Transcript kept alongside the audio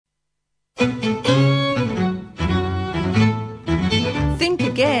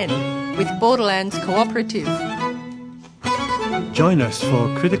Borderlands Cooperative. Join us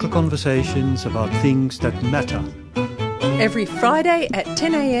for critical conversations about things that matter. Every Friday at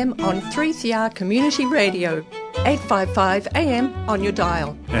 10 a.m. on 3CR Community Radio, 855 AM on your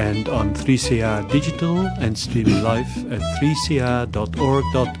dial. And on 3CR Digital and streaming live at 3cr.org.au.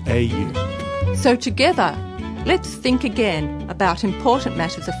 So together, let's think again about important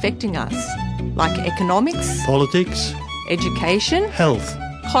matters affecting us, like economics, Politics, education, health,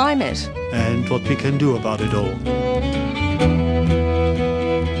 climate, and what we can do about it all.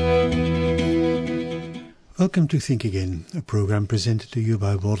 Welcome to Think Again, a program presented to you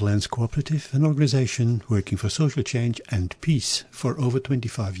by Borderlands Cooperative, an organisation working for social change and peace for over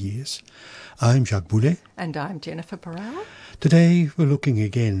 25 years. I'm Jacques Boulet. And I'm Jennifer Burrell. Today we're looking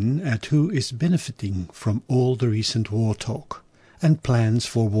again at who is benefiting from all the recent war talk and plans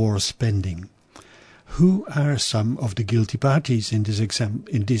for war spending. Who are some of the guilty parties in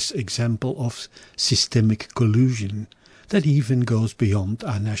this example of systemic collusion that even goes beyond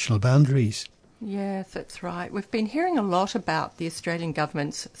our national boundaries? Yes, that's right. We've been hearing a lot about the Australian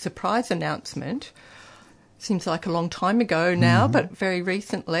government's surprise announcement. Seems like a long time ago now, but very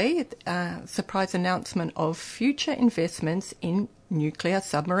recently, surprise announcement of future investments in nuclear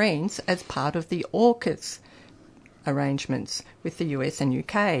submarines as part of the AUKUS arrangements with the US and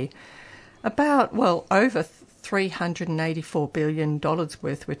UK. About, over $384 billion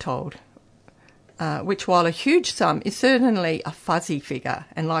worth, we're told, which, while a huge sum, is certainly a fuzzy figure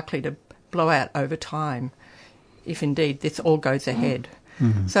and likely to blow out over time, if indeed this all goes ahead.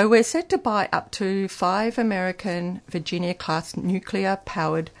 Mm-hmm. So we're set to buy up to 5 American Virginia-class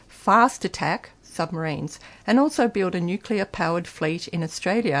nuclear-powered fast attack submarines and also build a nuclear-powered fleet in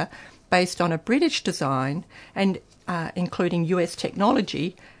Australia based on a British design and including US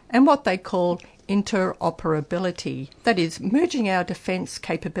technology and what they call interoperability, that is, merging our defence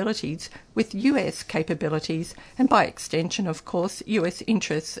capabilities with US capabilities and, by extension, of course, US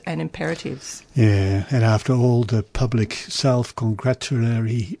interests and imperatives. Yeah, and after all the public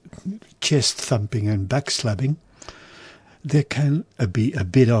self-congratulatory chest-thumping and backslapping, there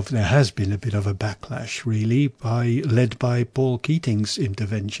has been a bit of a backlash, really, led by Paul Keating's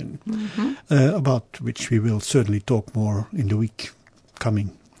intervention, about which we will certainly talk more in the week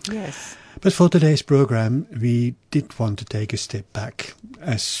coming. Yes. But for today's program, we did want to take a step back,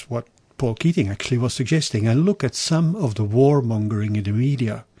 as what Paul Keating actually was suggesting, and look at some of the warmongering in the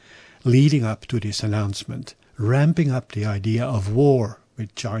media leading up to this announcement, ramping up the idea of war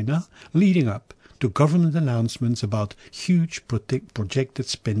with China, leading up to government announcements about huge projected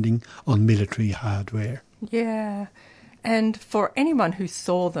spending on military hardware. Yeah, and for anyone who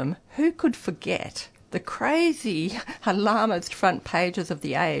saw them, who could forget the crazy alarmist front pages of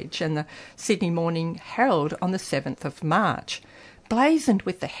The Age and the Sydney Morning Herald on the 7th of March, blazoned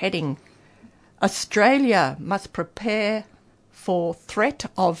with the heading, "Australia must prepare for threat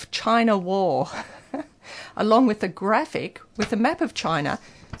of China war," along with a graphic with a map of China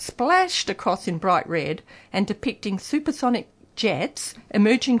splashed across in bright red and depicting supersonic jets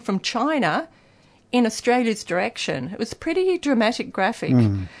emerging from China in Australia's direction. It was a pretty dramatic graphic.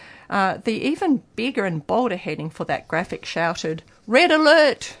 The even bigger and bolder heading for that graphic shouted, "Red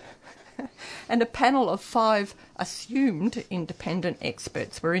alert!" And a panel of 5 assumed independent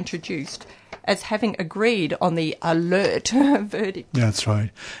experts were introduced as having agreed on the alert verdict. That's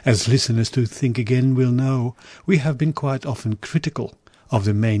right. As listeners to Think Again will know, we have been quite often critical of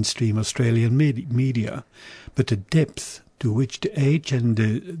the mainstream Australian media, but the depth to which The Age and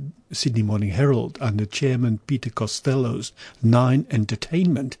the Sydney Morning Herald under Chairman Peter Costello's Nine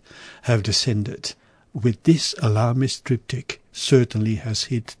Entertainment have descended with this alarmist triptych certainly has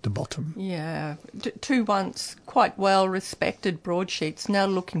hit the bottom. Yeah, 2 once quite well-respected broadsheets now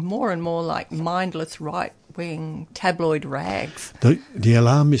looking more and more like mindless right-wing tabloid rags. The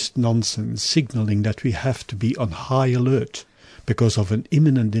alarmist nonsense signalling that we have to be on high alert because of an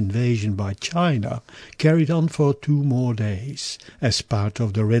imminent invasion by China carried on for 2 more days as part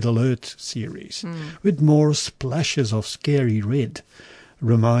of the Red Alert series, with more splashes of scary red,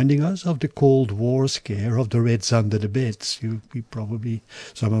 reminding us of the Cold War scare of the Reds under the beds.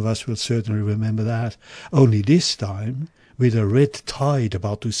 Some of us will certainly remember that. Only this time, with a red tide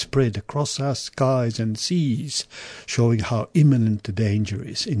about to spread across our skies and seas, showing how imminent the danger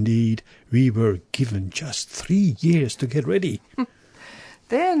is. Indeed, we were given just 3 years to get ready.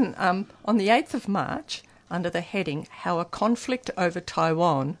 Then, on the 8th of March, under the heading, "How a Conflict over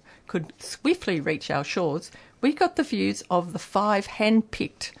Taiwan Could Swiftly Reach Our Shores," we got the views of the 5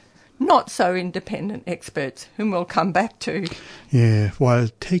 hand-picked not so independent experts, whom we'll come back to. Yeah, while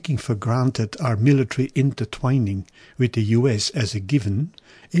taking for granted our military intertwining with the US as a given,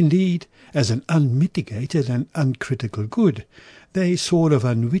 indeed as an unmitigated and uncritical good, they sort of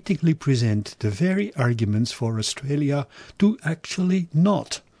unwittingly present the very arguments for Australia to actually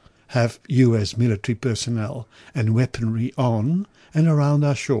not have US military personnel and weaponry on and around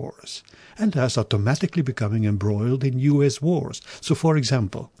our shores, and thus automatically becoming embroiled in US wars. So, for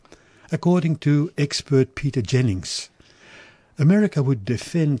example, according to expert Peter Jennings, America would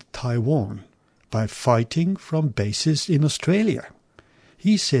defend Taiwan by fighting from bases in Australia.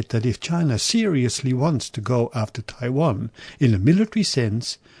 He said that if China seriously wants to go after Taiwan in a military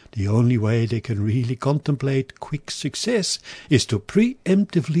sense, the only way they can really contemplate quick success is to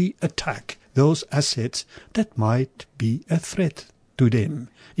preemptively attack those assets that might be a threat to them,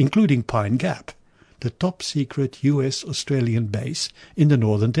 including Pine Gap, the top-secret US-Australian base in the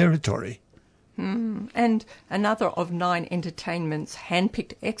Northern Territory. And another of Nine Entertainment's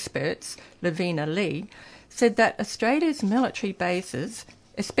handpicked experts, Lavina Lee, said that Australia's military bases,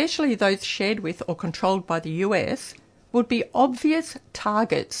 especially those shared with or controlled by the US, would be obvious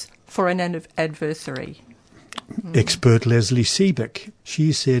targets for an adversary. Expert Leslie Seebeck,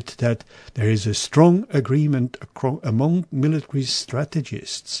 she said that there is a strong agreement among military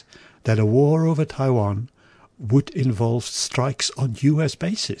strategists that a war over Taiwan would involve strikes on US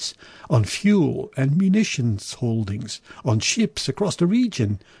bases, on fuel and munitions holdings, on ships across the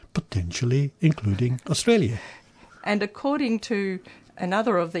region, potentially including Australia. And according to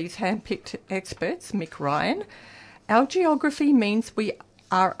another of these handpicked experts, Mick Ryan, our geography means we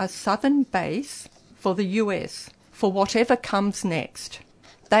are a southern base for the US, for whatever comes next.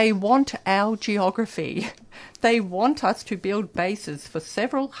 They want our geography. They want us to build bases for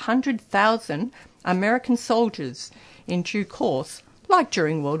several 100,000 American soldiers in due course, like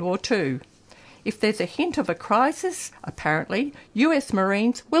during World War II. If there's a hint of a crisis, apparently, US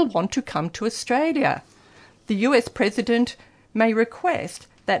Marines will want to come to Australia. The US President may request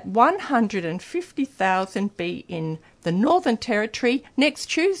that 150,000 be in the Northern Territory next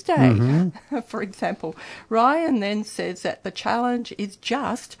Tuesday, for example. Ryan then says that the challenge is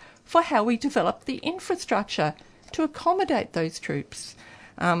just for how we develop the infrastructure to accommodate those troops.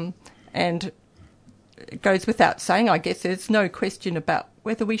 And it goes without saying, I guess there's no question about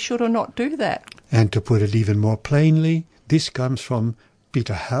whether we should or not do that. And to put it even more plainly, this comes from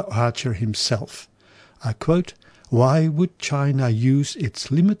Peter Harcher himself. I quote, "Why would China use its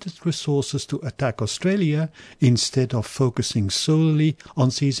limited resources to attack Australia instead of focusing solely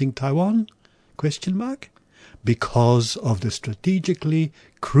on seizing Taiwan? Question mark. Because of the strategically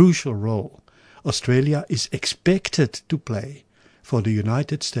crucial role Australia is expected to play for the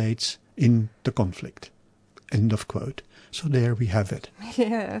United States in the conflict." End of quote. So there we have it.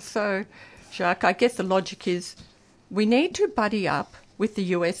 Yeah, so, Jacques, I guess the logic is we need to buddy up with the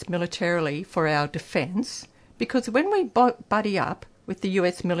US militarily for our defence, because when we buddy up with the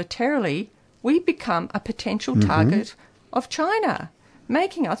US militarily, we become a potential target of China,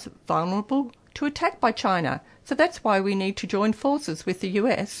 making us vulnerable to attack by China. So that's why we need to join forces with the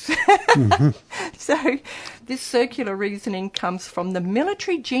US. So this circular reasoning comes from the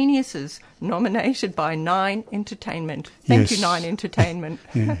military geniuses nominated by Nine Entertainment. Thank you, Nine Entertainment.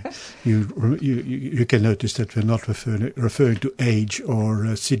 Yeah. You can notice that we're not referring to Age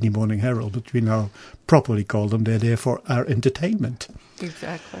or Sydney Morning Herald, but we now properly call them. They're there for our entertainment.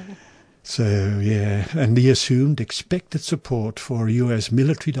 Exactly. So, yeah, and the assumed expected support for US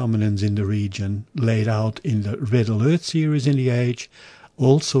military dominance in the region laid out in the Red Alert series in The Age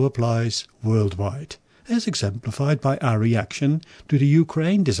also applies worldwide, as exemplified by our reaction to the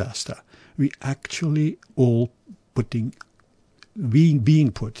Ukraine disaster. We actually all being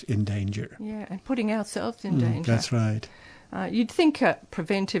put in danger. Yeah, and putting ourselves in danger. That's right. You'd think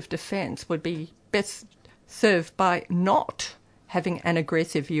preventive defence would be best served by not having an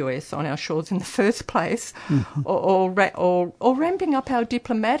aggressive US on our shores in the first place, or ramping up our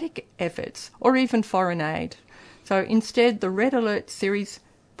diplomatic efforts, or even foreign aid. So instead, the Red Alert series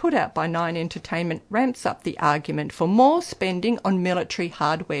put out by Nine Entertainment ramps up the argument for more spending on military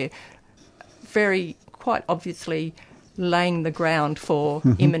hardware, very quite obviously laying the ground for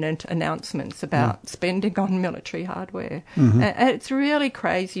imminent announcements about spending on military hardware. And it's really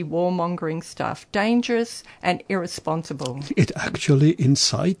crazy warmongering stuff, dangerous and irresponsible. It actually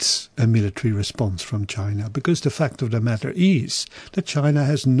incites a military response from China, because the fact of the matter is that China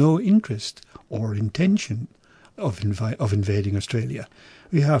has no interest or intention of invading Australia.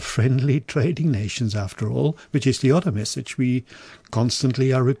 We are friendly trading nations after all, which is the other message we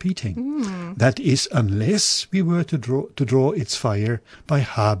constantly are repeating. That is, unless we were to draw its fire by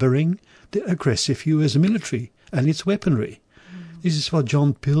harbouring the aggressive US military and its weaponry. This is what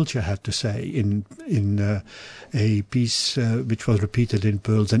John Pilcher had to say in a piece which was repeated in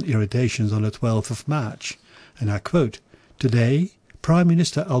Pearls and Irritations on the 12th of March. And I quote, "Today, Prime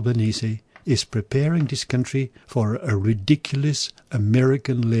Minister Albanese is preparing this country for a ridiculous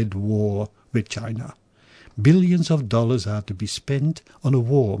American-led war with China. Billions of dollars are to be spent on a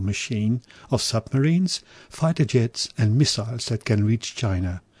war machine of submarines, fighter jets and missiles that can reach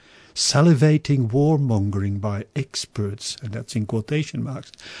China. Salivating warmongering by experts, and that's in quotation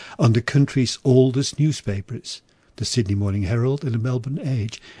marks, on the country's oldest newspapers, the Sydney Morning Herald and the Melbourne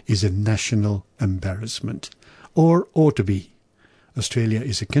Age, is a national embarrassment. Or ought to be. Australia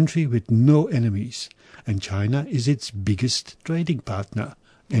is a country with no enemies, and China is its biggest trading partner."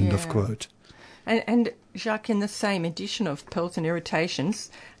 End of quote. And Jacques, in the same edition of Pearls and Irritations,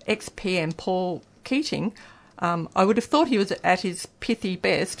 ex-PM Paul Keating, I would have thought he was at his pithy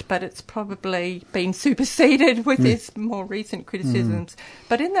best, but it's probably been superseded with his more recent criticisms.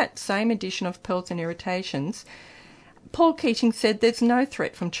 But in that same edition of Pearls and Irritations, Paul Keating said there's no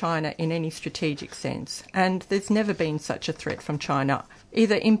threat from China in any strategic sense, and there's never been such a threat from China,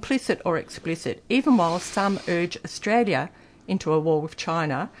 either implicit or explicit, even while some urge Australia into a war with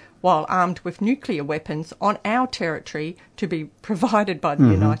China, while armed with nuclear weapons on our territory to be provided by the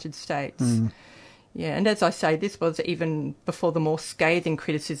United States. Yeah, and as I say, this was even before the more scathing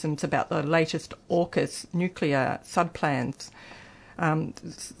criticisms about the latest AUKUS nuclear submarine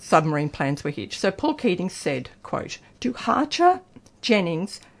plans were hitched. So Paul Keating said, quote, "Do Harcher,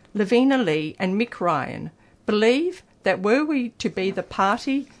 Jennings, Lavina Lee and Mick Ryan believe that were we to be the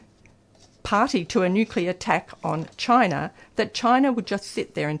party to a nuclear attack on China, that China would just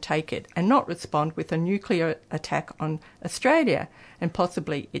sit there and take it and not respond with a nuclear attack on Australia and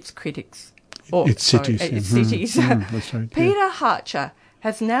possibly its critics?" Its cities. That's right, Peter Harcher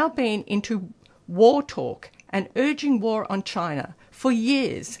has now been into war talk and urging war on China for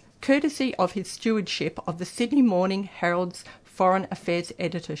years, courtesy of his stewardship of the Sydney Morning Herald's Foreign Affairs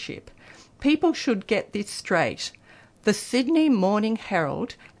editorship. People should get this straight. The Sydney Morning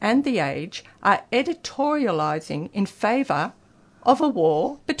Herald and The Age are editorialising in favour of a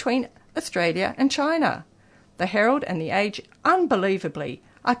war between Australia and China. The Herald and The Age, unbelievably,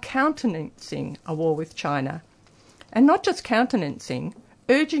 are countenancing a war with China. And not just countenancing,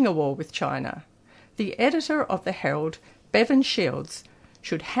 urging a war with China. The editor of the Herald, Bevan Shields,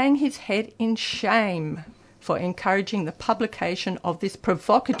 should hang his head in shame for encouraging the publication of this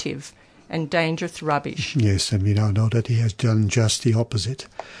provocative and dangerous rubbish. Yes, and we now know that he has done just the opposite.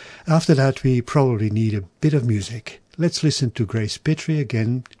 After that, we probably need a bit of music. Let's listen to Grace Petrie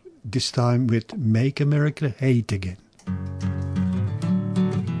again, this time with Make America Hate Again.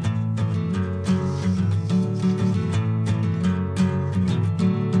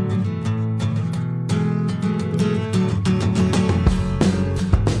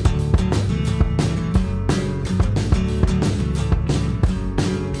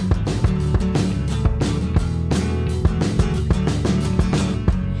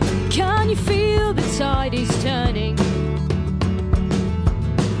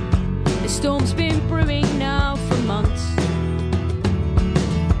 Storm's been brewing now for months.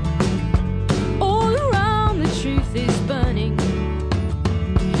 All around the truth is burning,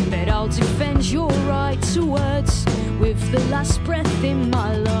 but I'll defend your right to words with the last breath in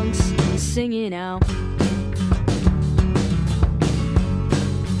my lungs, singing out.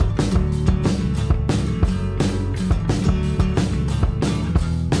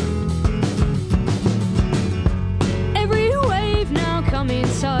 Every wave now coming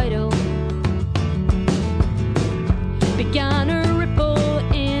tidal began a ripple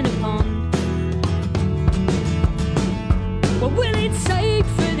in a pond. What will it take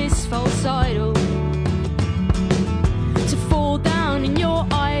for this false idol to fall down in your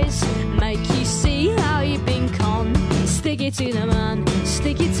eyes, make you see how you've been conned? Stick it to the man,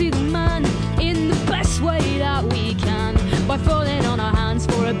 stick it to the man in the best way that we can. By falling on our hands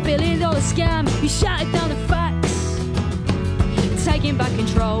for $1 billion scam, you shouted down the facts, taking back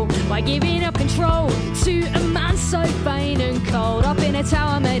control by giving up control to a man so vain and cold. Up in a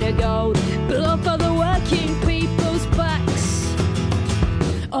tower made of gold, built for the working people's backs.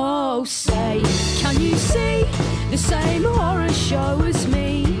 Oh, say, can you see the same horror show as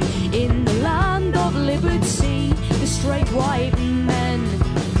me in the land of liberty? The straight white men,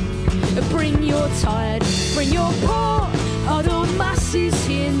 bring your tired, bring your poor, huddled masses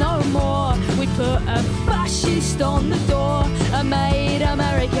here no more. We put a fascist on the door and made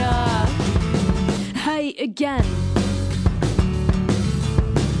America hate again.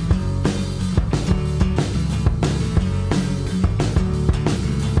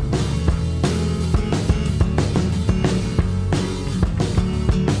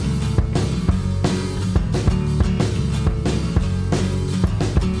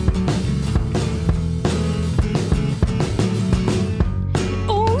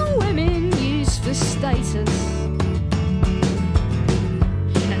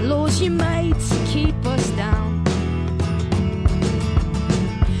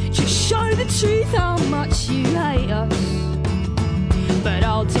 Truth how much you hate us, but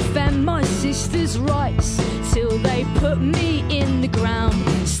I'll defend my sister's rights till they put me in the ground.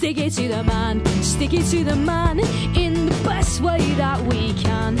 Stick it to the man, stick it to the man in the best way that we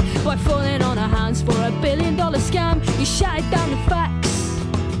can. By falling on our hands for $1 billion scam, you shouted down the facts.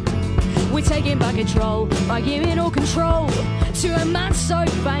 We're taking back control by giving all control to a man so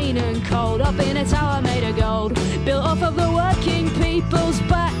vain and cold, up in a tower made of gold, built off of the working people's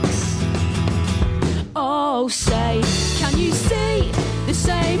backs. Oh, say, can you see the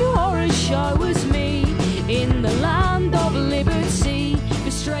same horror show as me in the land of liberty?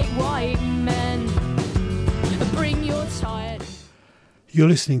 The straight white men, bring your tired. You're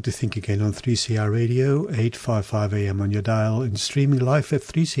listening to Think Again on 3CR Radio, 855 AM on your dial and streaming live at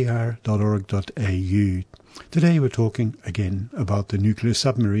 3cr.org.au. Today we're talking again about the nuclear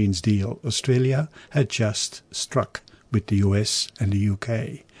submarines deal Australia had just struck with the US and the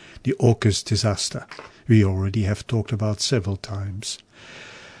UK. The AUKUS disaster we already have talked about several times.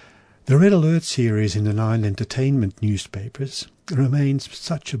 The Red Alert series in the 9 entertainment newspapers remains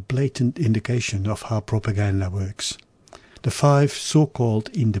such a blatant indication of how propaganda works. The 5 so-called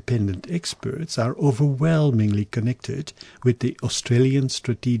independent experts are overwhelmingly connected with the Australian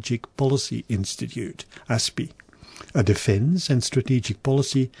Strategic Policy Institute, ASPI, a defence and strategic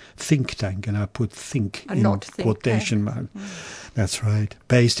policy think tank, and I put think in quotation marks. That's right.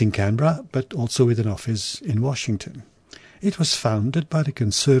 Based in Canberra, but also with an office in Washington. It was founded by the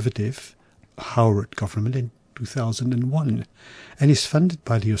Conservative Howard government in 2001 and is funded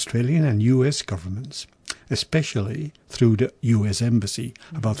by the Australian and US governments, especially through the US Embassy,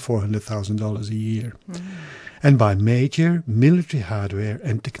 about $400,000 a year, and by major military hardware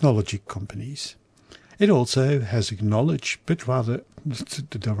and technology companies. It also has acknowledged, but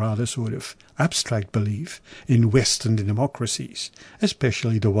the rather sort of abstract belief in Western democracies,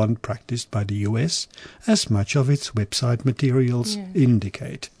 especially the one practiced by the US, as much of its website materials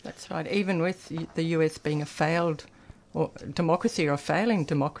indicate. That's right. Even with the US being a failed democracy or a failing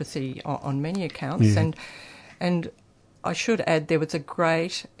democracy on many accounts, and I should add there was a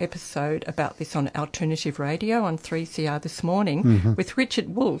great episode about this on Alternative Radio on 3CR this morning with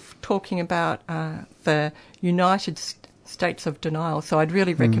Richard Wolff talking about the United States of Denial. So I'd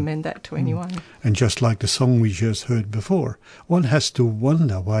really recommend that to anyone. And just like the song we just heard before, one has to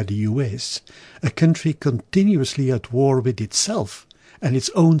wonder why the US, a country continuously at war with itself and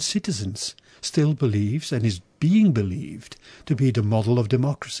its own citizens, still believes and is being believed to be the model of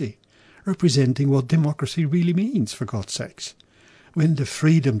democracy, representing what democracy really means, for God's sakes. When the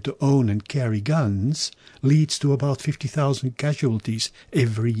freedom to own and carry guns leads to about 50,000 casualties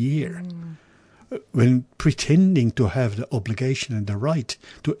every year. When pretending to have the obligation and the right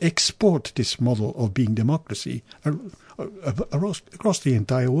to export this model of being democracy across the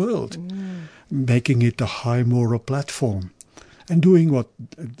entire world, making it a high moral platform. And doing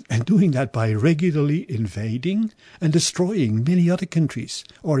that by regularly invading and destroying many other countries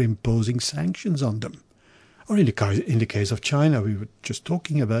or imposing sanctions on them. Or in the case of China, we were just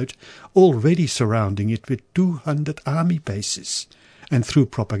talking about, already surrounding it with 200 army bases, and through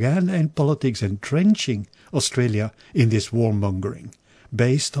propaganda and politics entrenching Australia in this warmongering,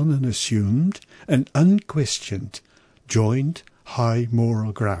 based on an assumed and unquestioned joint high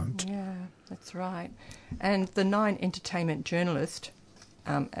moral ground. Yeah, that's right. And the 9 entertainment journalist,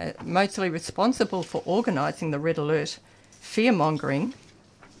 mostly responsible for organising the Red Alert fear-mongering,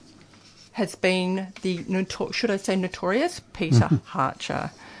 has been the, notorious Peter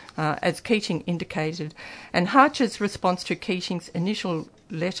Hartcher, as Keating indicated. And Hartcher's response to Keating's initial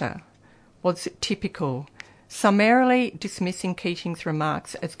letter was typical, summarily dismissing Keating's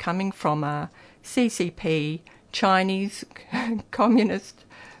remarks as coming from a CCP, Chinese Communist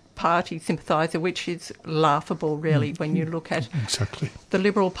Party sympathiser, which is laughable, really, when you look at the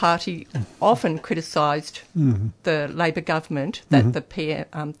Liberal Party often criticised the Labor government that the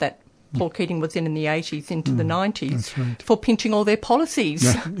PM, that Paul Keating was in the 80s into the 90s, that's right. for pinching all their policies.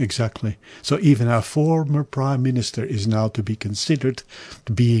 Yeah, exactly. So even our former Prime Minister is now to be considered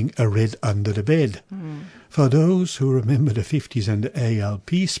being a red under the bed. For those who remember the 50s and the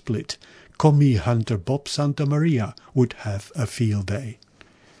ALP split, commie hunter Bob Santamaria would have a field day.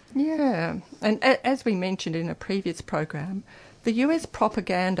 Yeah, and as we mentioned in a previous program, the US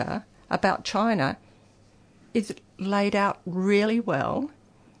propaganda about China is laid out really well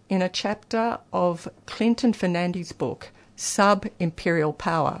in a chapter of Clinton Fernandes' book, Sub-Imperial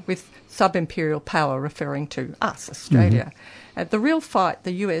Power, with sub-imperial power referring to us, Australia. The real fight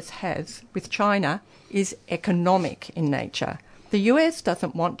the US has with China is economic in nature. The US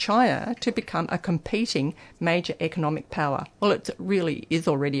doesn't want China to become a competing major economic power. Well, it really is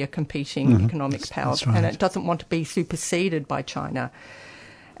already a competing economic power, that's right. and it doesn't want to be superseded by China.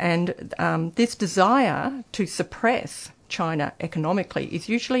 And this desire to suppress China economically is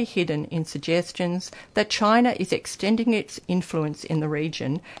usually hidden in suggestions that China is extending its influence in the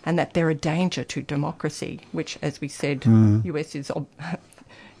region and that they're a danger to democracy, which, as we said, US is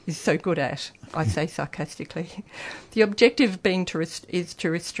so good at, I say sarcastically. The objective being is to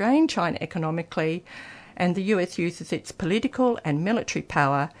restrain China economically, and the US uses its political and military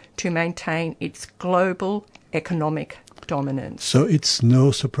power to maintain its global economic dominance. So it's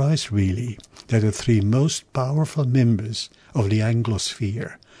no surprise, really, that the three most powerful members of the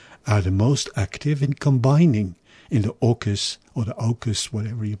Anglosphere are the most active in combining in the AUKUS, or the AUKUS,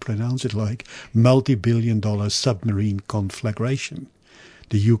 whatever you pronounce it like, multi-billion-dollar submarine conflagration.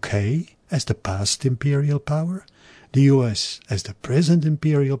 The UK as the past imperial power, the US as the present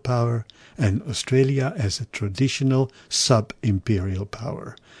imperial power, and Australia as a traditional sub-imperial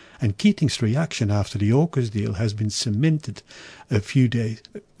power. And Keating's reaction after the AUKUS deal has been cemented a few days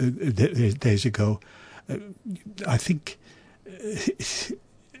ago. I think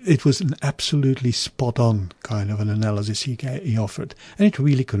it was an absolutely spot-on kind of an analysis he offered. And it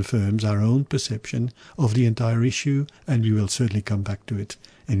really confirms our own perception of the entire issue, and we will certainly come back to it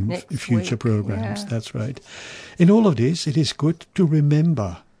in future programs. Yeah. That's right. In all of this, it is good to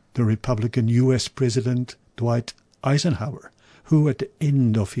remember the Republican US President Dwight Eisenhower, who at the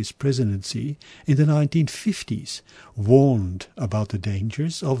end of his presidency in the 1950s warned about the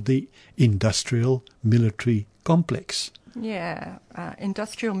dangers of the industrial military complex. Yeah,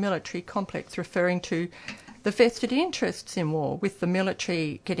 industrial military complex, referring to the vested interests in war, with the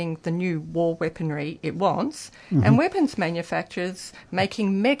military getting the new war weaponry it wants, and weapons manufacturers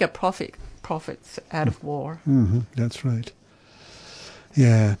making mega profits out of war. That's right.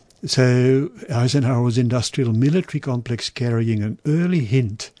 Yeah. So Eisenhower's industrial military complex carrying an early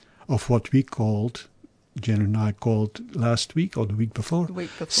hint of what we called, Jen and I called last week or the week before,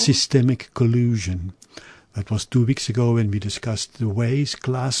 systemic collusion. That was 2 weeks ago when we discussed the ways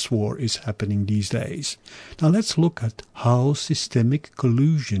class war is happening these days. Now let's look at how systemic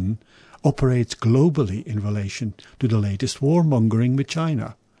collusion operates globally in relation to the latest warmongering with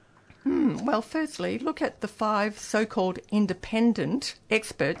China. Well, firstly, look at the 5 so-called independent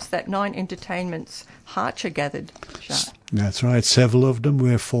experts that Nine Entertainment's Harcher gathered. That's right. Several of them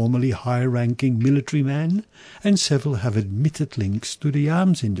were formerly high-ranking military men, and several have admitted links to the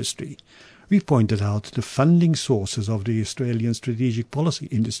arms industry. We pointed out the funding sources of the Australian Strategic Policy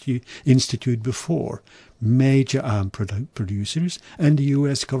Institute before, major arms producers and the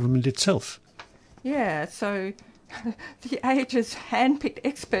US government itself. Yeah, so the Age's hand-picked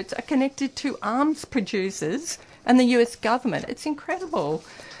experts are connected to arms producers and the US government. It's incredible.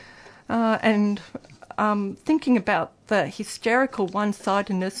 And thinking about the hysterical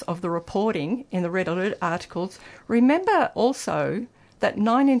one-sidedness of the reporting in the Red Alert articles, remember also that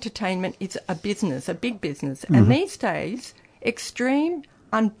Nine Entertainment is a business, a big business, and these days extreme,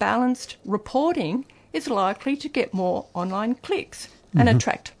 unbalanced reporting is likely to get more online clicks and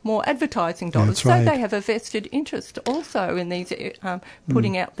attract more advertising dollars. That's right. So they have a vested interest also in these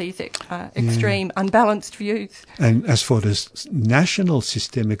putting out these extreme, unbalanced views. And as for the national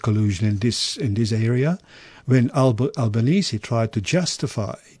systemic collusion in this area, when Albanese tried to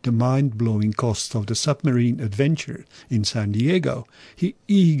justify the mind-blowing costs of the submarine adventure in San Diego, he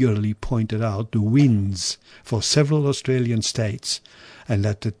eagerly pointed out the wins for several Australian states, and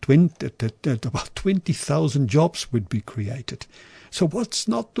that that about 20,000 jobs would be created. So what's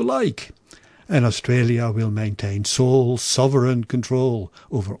not to like? And Australia will maintain sole sovereign control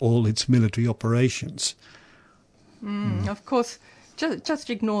over all its military operations. Of course,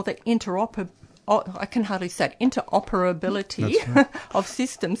 just ignore the interoperability Right. of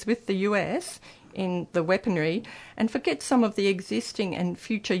systems with the US. in the weaponry and forget some of the existing and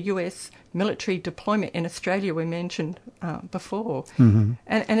future US military deployment in Australia we mentioned before.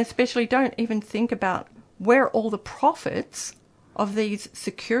 And especially don't even think about where all the profits of these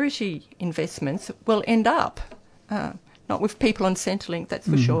security investments will end up. Not with people on Centrelink, that's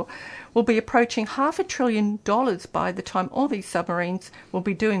for sure. We'll be approaching $500 billion by the time all these submarines will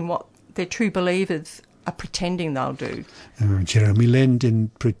be doing what their true believers are pretending they'll do. Jeremy Lend,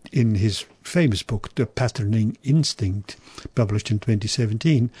 in his famous book, The Patterning Instinct, published in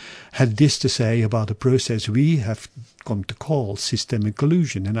 2017, had this to say about a process we have come to call systemic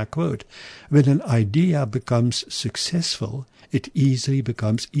collusion, and I quote, "When an idea becomes successful, it easily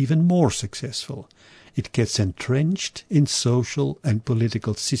becomes even more successful. It gets entrenched in social and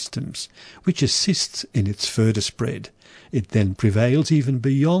political systems, which assists in its further spread. It then prevails even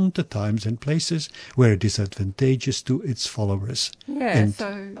beyond the times and places where it is advantageous to its followers."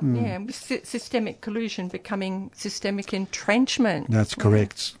 Systemic collusion becoming systemic entrenchment. That's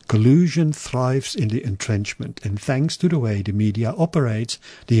correct. Collusion thrives in the entrenchment, and thanks to the way the media operates,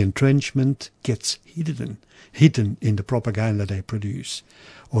 the entrenchment gets hidden in the propaganda they produce,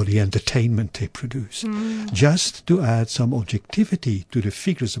 or the entertainment they produce. Just to add some objectivity to the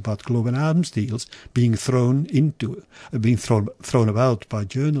figures about global arms deals being thrown about by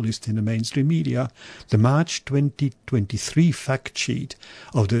journalists in the mainstream media, the March 2023 fact sheet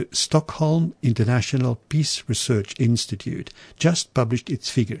of the Stockholm International Peace Research Institute just published its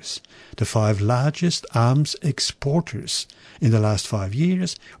figures. The 5 largest arms exporters in the last 5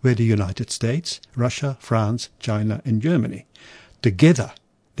 years were the United States, Russia, France, China and Germany. Together,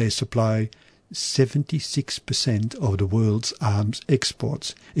 they supply 76% of the world's arms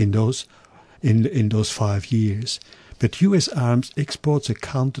exports in those 5 years. But US arms exports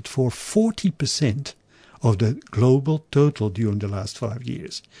accounted for 40% of the global total during the last 5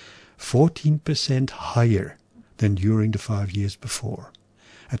 years, 14% higher than during the 5 years before.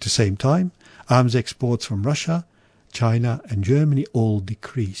 At the same time, arms exports from Russia, China and Germany all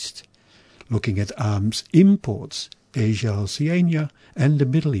decreased. Looking at arms imports, Asia, Oceania and the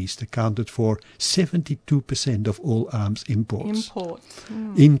Middle East accounted for 72% of all arms imports.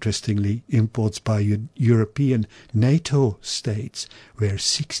 Interestingly, imports by European NATO states were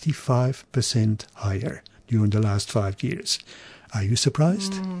 65% higher during the last 5 years. Are you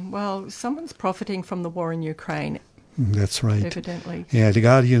surprised? Well, someone's profiting from the war in Ukraine. That's right. Evidently. Yeah, The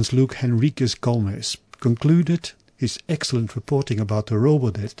Guardian's Luke Henriquez Gomez concluded his excellent reporting about the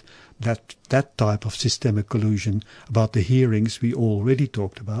Robodebt, that type of systemic collusion, about the hearings we already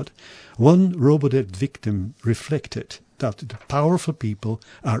talked about. One Robodebt victim reflected that the powerful people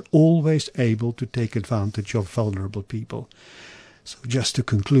are always able to take advantage of vulnerable people. So just to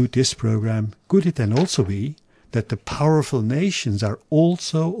conclude this program, could it then also be that the powerful nations are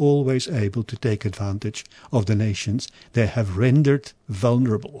also always able to take advantage of the nations they have rendered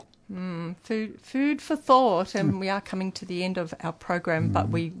vulnerable? Food for thought, and we are coming to the end of our program, but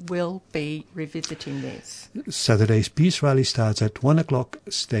we will be revisiting this. Saturday's Peace Rally starts at 1 o'clock,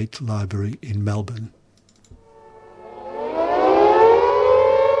 State Library in Melbourne.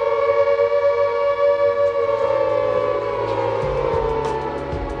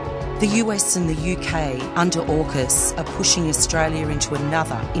 The US and the UK, under AUKUS, are pushing Australia into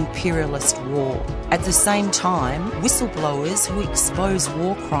another imperialist war. At the same time, whistleblowers who expose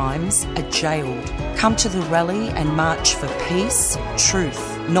war crimes are jailed. Come to the rally and march for peace,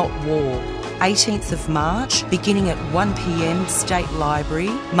 truth, not war. 18th of March, beginning at 1 p.m, State Library,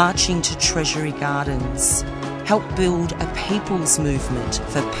 marching to Treasury Gardens. Help build a people's movement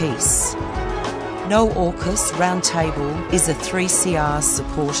for peace. No AUKUS Roundtable is a 3CR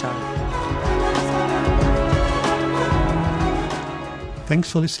supporter.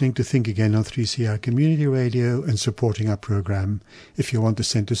 Thanks for listening to Think Again on 3CR Community Radio and supporting our program. If you want to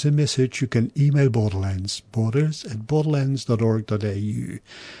send us a message, you can email Borderlands, borders@borderlands.org.au.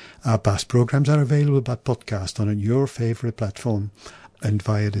 Our past programs are available by podcast on your favorite platform and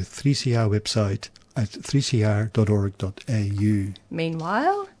via the 3CR website at 3cr.org.au.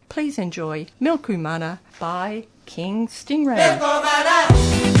 Meanwhile, please enjoy Milkumana by King Stingray.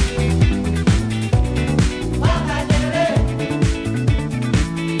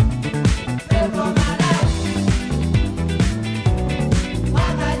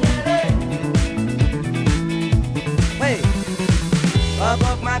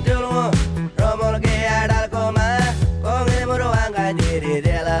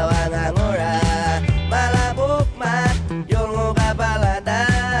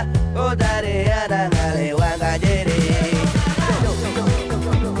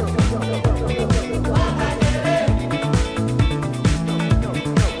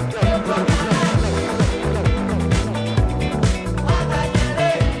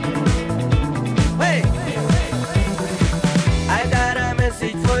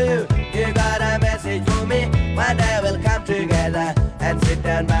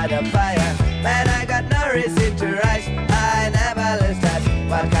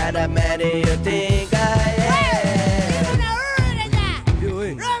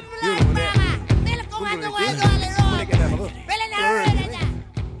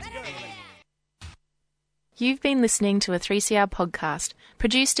 You've been listening to a 3CR podcast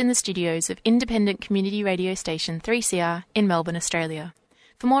produced in the studios of independent community radio station 3CR in Melbourne, Australia.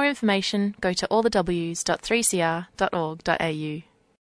 For more information, go to allthews.3cr.org.au.